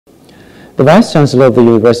The Vice-Chancellor of the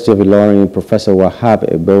University of Ilorin, Professor Wahab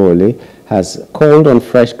Egbewole, has called on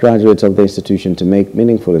fresh graduates of the institution to make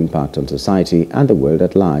meaningful impact on society and the world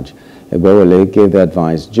at large. Egbewole gave the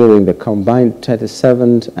advice during the combined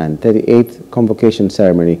 37th and 38th Convocation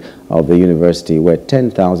ceremony of the university, where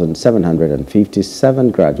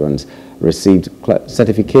 10,757 graduates received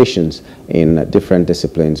certifications in different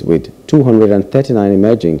disciplines, with 239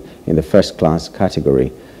 emerging in the first-class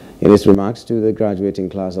category. In his remarks to the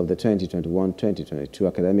graduating class of the 2021-2022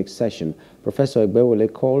 academic session, Professor Egbewole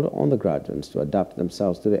called on the graduates to adapt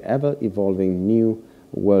themselves to the ever-evolving new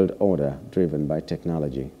world order driven by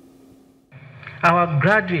technology. Our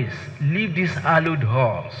graduates leave these hallowed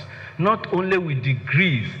halls not only with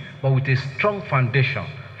degrees, but with a strong foundation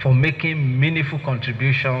for making meaningful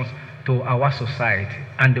contributions to our society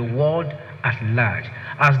and the world at large,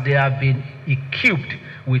 as they have been equipped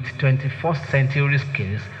with 21st century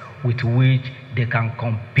skills with which they can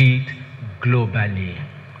compete globally.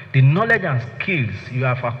 The knowledge and skills you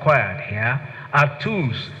have acquired here are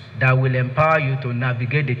tools that will empower you to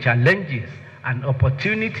navigate the challenges and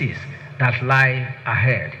opportunities that lie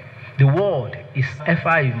ahead. The world is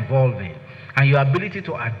ever evolving, and your ability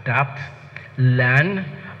to adapt, learn,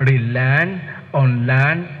 relearn,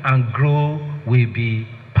 unlearn, and grow will be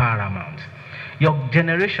paramount. Your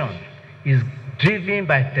generation is driven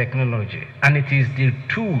by technology, and it is the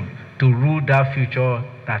tool to rule that future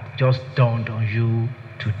that just dawned on you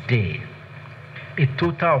today. A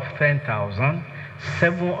total of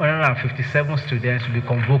 10,757 students will be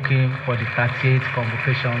convoking for the 38th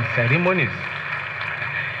convocation ceremonies.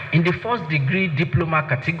 In the first degree diploma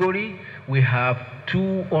category, we have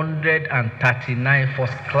 239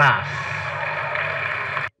 first class.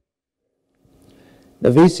 The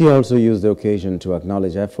VC also used the occasion to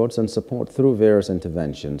acknowledge efforts and support through various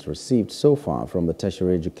interventions received so far from the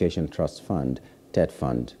Tertiary Education Trust Fund, TET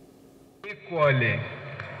Fund. Equally,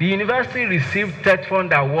 the university received TET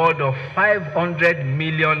Fund award of 500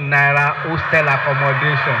 million naira hostel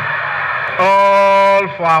accommodation, all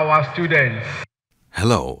for our students.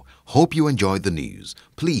 Hello, hope you enjoyed the news.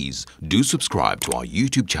 Please do subscribe to our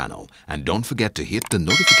YouTube channel and don't forget to hit the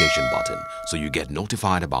notification button so you get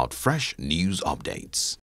notified about fresh news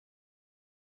updates.